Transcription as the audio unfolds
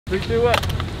3, 2, 1.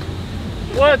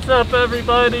 What's up,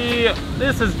 everybody?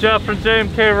 This is Jeff from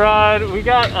jmkride. We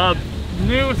got a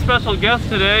new special guest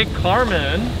today,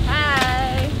 Carmen.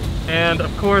 Hi. And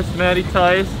of course, Maddie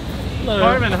Tice. Hello.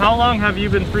 Carmen, how long have you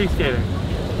been free skating?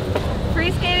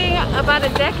 Free skating about a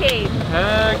decade.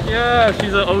 Heck yeah,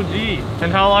 she's an OG.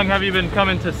 And how long have you been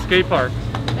coming to skate parks?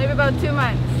 Maybe about 2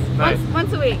 months. Nice.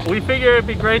 Once a week. We figure it'd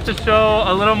be great to show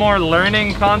a little more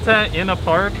learning content in a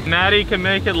park. Maddie can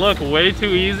make it look way too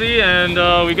easy, and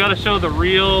we got to show the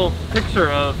real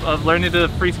picture of learning to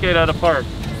free skate at a park.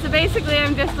 So basically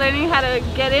I'm just learning how to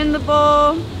get in the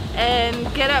bowl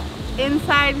and get up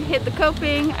inside, hit the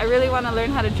coping. I really want to learn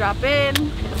how to drop in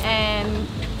and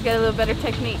get a little better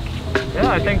technique. Yeah,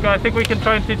 I think we can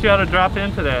try and teach you how to drop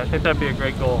in today. I think that'd be a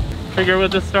great goal. Figure we'll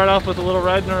just start off with a little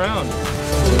riding around.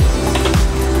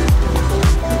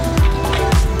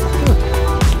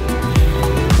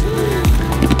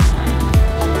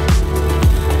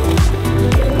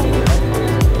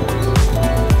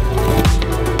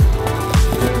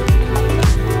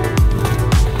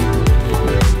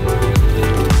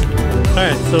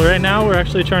 Alright, so right now we're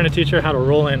actually trying to teach her how to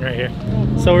roll in right here.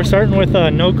 So we're starting with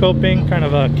no coping, kind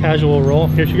of a casual roll.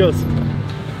 Here she goes.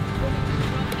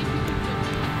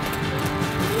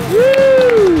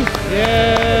 Woo!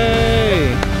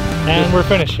 Yay! And we're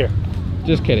finished here.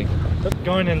 Just kidding.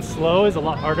 Going in slow is a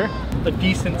lot harder. A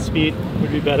decent speed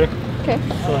would be better. Okay.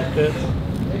 So like this.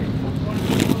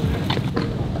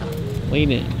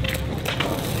 Lean in.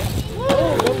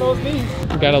 Oh, got those knees.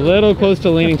 Got a little close to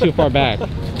leaning too far back.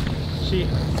 She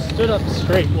stood up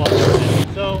straight while she was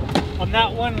in. So on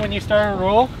that one, when you start a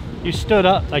roll, you stood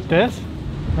up like this.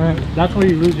 Alright, that's where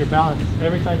you lose your balance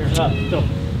every time you're up. So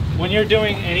when you're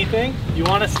doing anything, you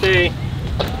want to stay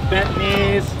bent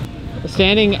knees.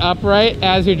 Standing upright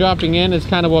as you're dropping in is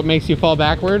kind of what makes you fall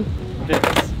backward. This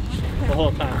the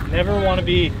whole time. Never want to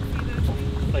be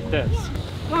like this.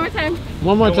 One more time.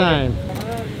 One more time.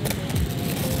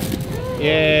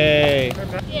 Yay.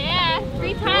 Yeah,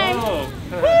 3 times. Whoa.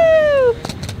 Woo!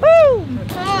 Woo!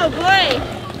 Oh boy.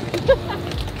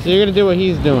 So you're gonna do what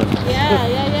he's doing. Yeah.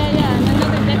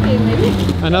 Another decade maybe.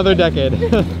 Another decade.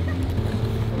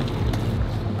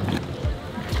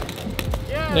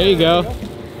 There you go.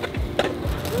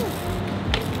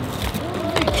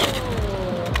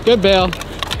 Good bail.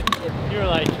 You're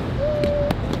like,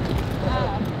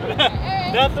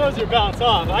 that throws your balance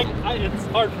off. It's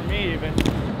hard for me even.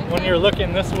 When you're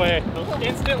looking this way,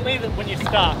 instantly when you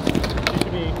stop, you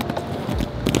should be.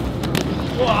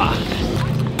 Wah.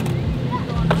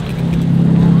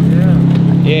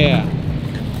 Yeah.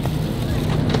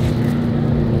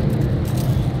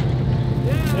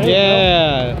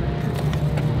 Yeah.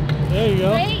 There you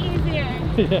go. Way easier.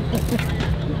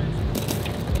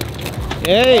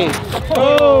 Hey.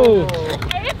 Oh.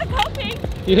 I hit the coping.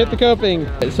 You hit the coping.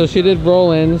 So she did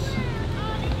roll-ins.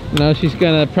 Now she's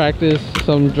gonna practice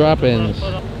some drop-ins.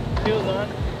 Heels on,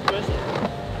 twist.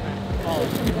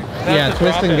 Yeah,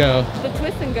 twist and go. The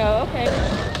twist and go, okay.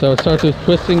 So it starts with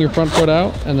twisting your front foot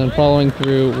out and then following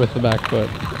through with the back foot.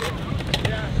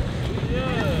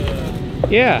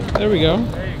 Yeah, there we go.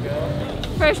 There you go.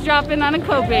 First drop in on a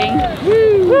coping.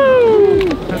 Woo!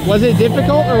 Was it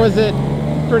difficult or was it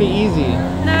pretty easy?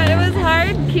 No, it was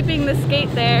hard keeping the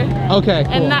skate there. Okay,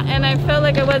 cool. And I felt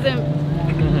like I wasn't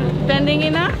bending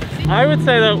enough. I would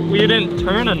say that we didn't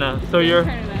turn enough. So your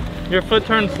foot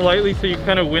turned slightly, so you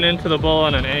kind of went into the ball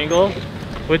on an angle,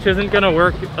 which isn't gonna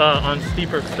work on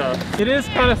steeper stuff. It is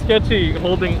kind of sketchy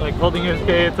holding your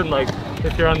skates, and like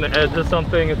if you're on the edge of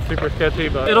something, it's super sketchy,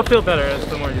 but it'll feel better as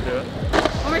the more you do it.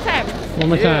 One more time. One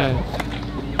more time.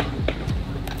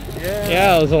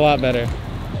 Yeah, it was a lot better.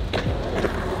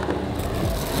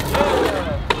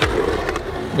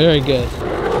 Very good.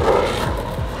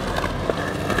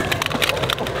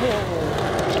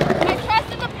 I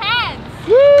trust in the pads.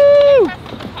 Woo!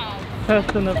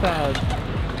 Testing the pads.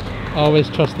 Always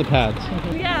trust the pads.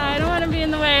 Yeah, I don't want to be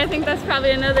in the way. I think that's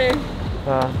probably another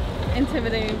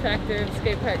intimidating factor of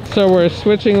skate park. So we're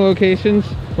switching locations.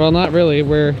 Well, not really.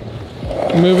 We're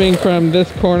moving from this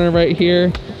corner right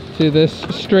here to this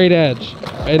straight edge.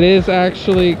 It is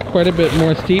actually quite a bit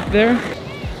more steep there.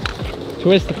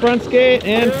 Twist the front skate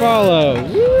and follow.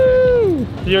 Woo!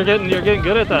 You're getting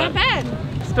good at that. Not bad.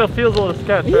 Still feels a little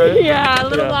sketch, right? Yeah, a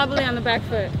little wobbly on the back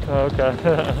foot. Oh, okay.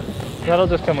 That'll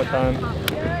just come with time.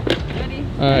 Ready?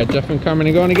 All right, Jeff and Carmen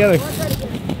are going together.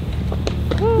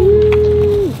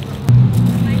 Woo!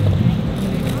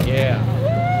 Yeah.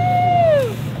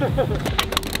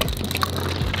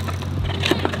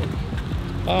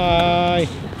 Bye.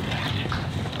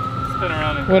 Spin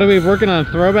around. What are we working on?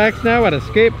 Throwbacks now at a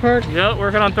skate park? Yep,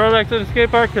 working on throwbacks at a skate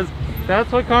park because That's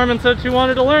what Carmen said she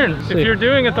wanted to learn. Sweet. If you're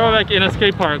doing a throwback in a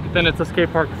skate park, then it's a skate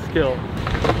park skill.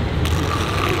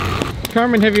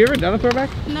 Carmen, have you ever done a throwback?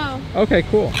 No. Okay,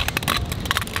 cool.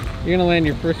 You're gonna land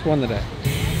your first one today.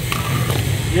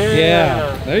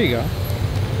 Yeah. There you go.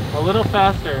 A little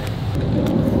faster.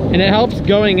 And it helps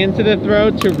going into the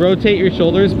throw to rotate your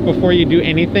shoulders before you do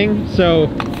anything. So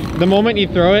the moment you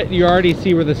throw it, you already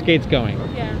see where the skate's going.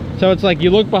 Yeah. So it's like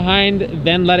you look behind,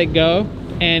 then let it go,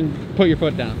 and put your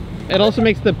foot down. It also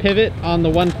makes the pivot on the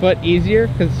one foot easier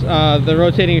because the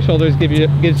rotating your shoulders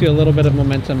gives you a little bit of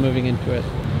momentum moving into it.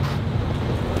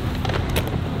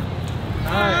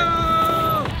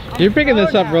 Nice. You're picking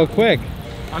this up real quick.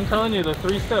 I'm telling you, the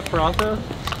 3-step process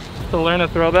to learn a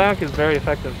throwback is very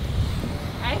effective.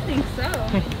 I think so.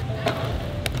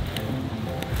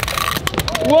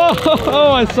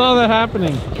 Whoa, I saw that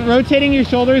happening. Rotating your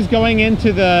shoulders going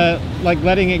into the, like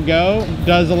letting it go,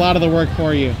 does a lot of the work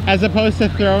for you. As opposed to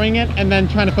throwing it and then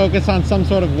trying to focus on some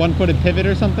sort of one-footed pivot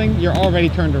or something, you're already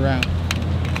turned around.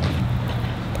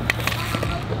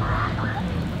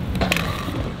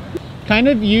 Kind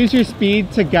of use your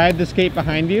speed to guide the skate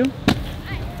behind you.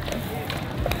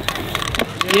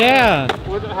 Yeah.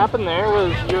 What happened there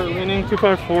was you're leaning too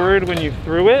far forward when you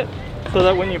threw it, so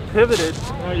that when you pivoted,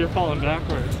 you're falling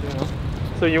backwards, you know?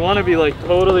 So you want to be like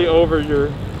totally over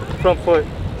your front foot,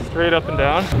 straight up and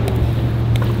down.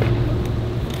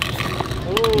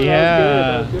 Ooh,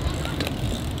 Yeah. that was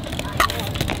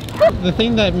good. The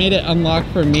thing that made it unlock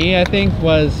for me, I think,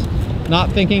 was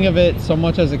not thinking of it so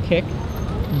much as a kick,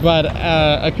 but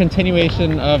a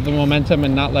continuation of the momentum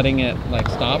and not letting it like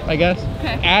stop, I guess.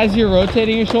 Okay. As you're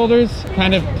rotating your shoulders,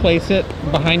 kind of place it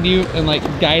behind you and like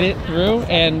guide it through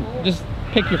and just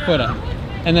pick your foot up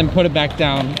and then put it back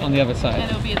down on the other side. And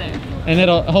it'll be there. And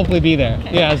it'll hopefully be there.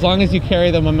 Okay. Yeah, as long as you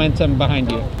carry the momentum behind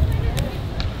you.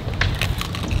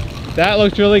 That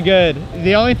looked really good.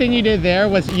 The only thing you did there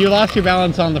was you lost your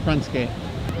balance on the front skate.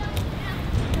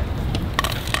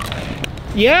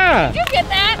 Yeah, Did you get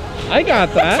that? I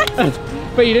got that.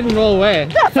 But you didn't roll away.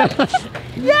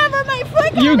 Yeah, but my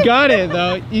foot got You it. got it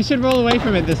though. You should roll away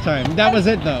from it this time. That was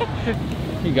it though.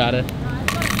 You got it.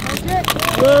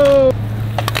 Whoa.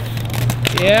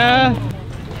 Yeah.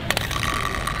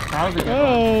 That was a good one.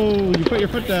 Oh, you put your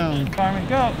foot down. Carmen,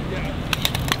 go.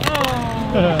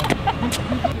 Oh.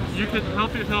 You could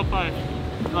help yourself by,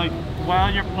 like, while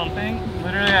you're pumping,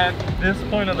 literally at this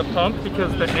point of the pump,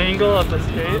 because the angle of the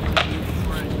skate,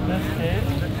 the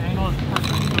angle is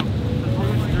perfect. So as long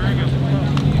as you're doing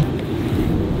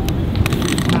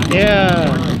it.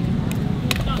 Yeah.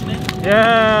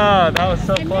 Yeah, that was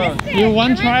so close. You're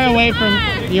one try away from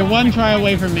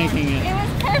making it. It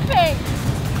was perfect.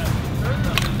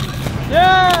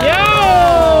 Yeah! Yo!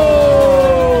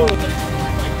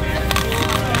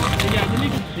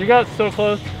 You got so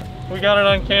close. We got it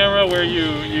on camera where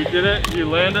you did it, you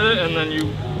landed it, and then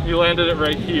you landed it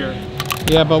right here.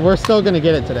 Yeah, but we're still gonna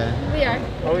get it today. We are.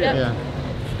 Oh yeah. Yeah.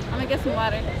 I'm gonna get some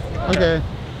water. Okay.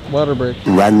 Water break.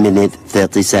 1 minute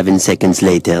 37 seconds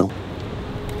later.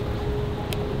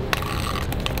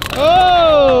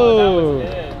 Oh!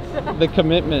 The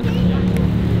commitment.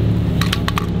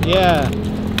 Yeah.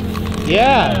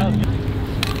 Yeah.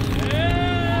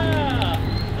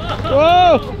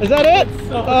 Whoa! Is that it?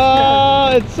 Oh,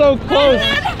 it's so close.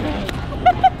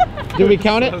 Do we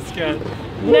count it? So scared.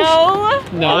 No.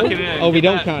 No. Lock it in. Oh, we Get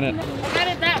don't that. count it. I got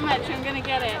it that much. I'm gonna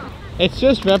get it. It's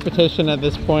just repetition at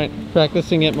this point,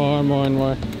 practicing it more and more and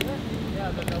more.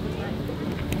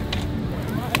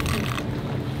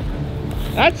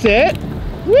 That's it.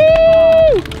 Woo!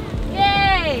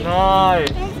 Yay! Nice.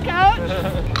 Thanks, coach.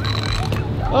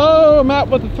 Oh, Matt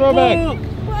with the throwback.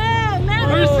 Wow, now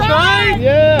First we're try?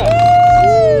 Yeah.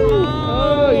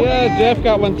 Oh, yeah, Jeff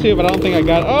got one too, but I don't think I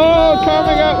got it. Oh,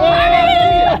 Carmen got one.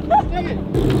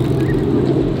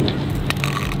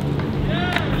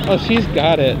 Oh, she's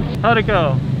got it. How'd it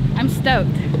go? I'm stoked.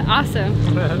 Awesome.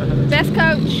 Best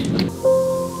coach.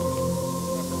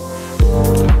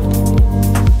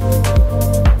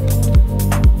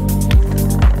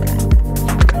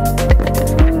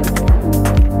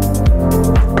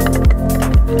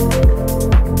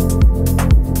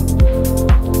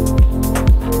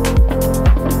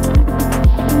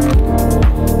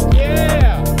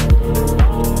 Yeah.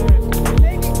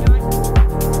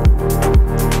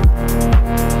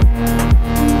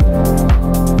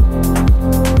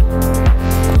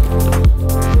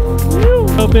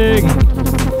 So big.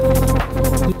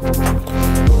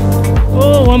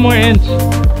 Oh, one more inch.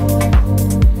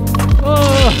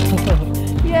 Oh.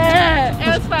 Yeah,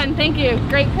 it was fun. Thank you.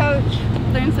 Great coach.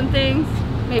 Learned some things.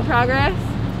 Made progress.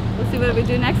 We'll see what we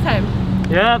do next time.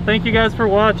 yeah, thank you guys for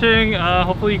watching.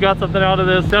 Hopefully you got something out of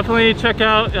this. Definitely check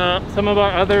out some of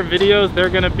our other videos. They're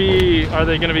gonna be, are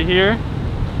they gonna be here?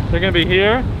 They're gonna be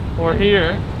here or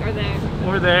here. Or there.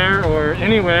 Or there or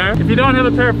anywhere. If you don't have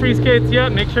a pair of Freeskates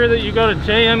yet, make sure that you go to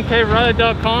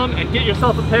jmkride.com and get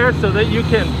yourself a pair so that you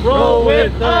can roll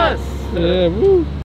with us. Yeah, woo.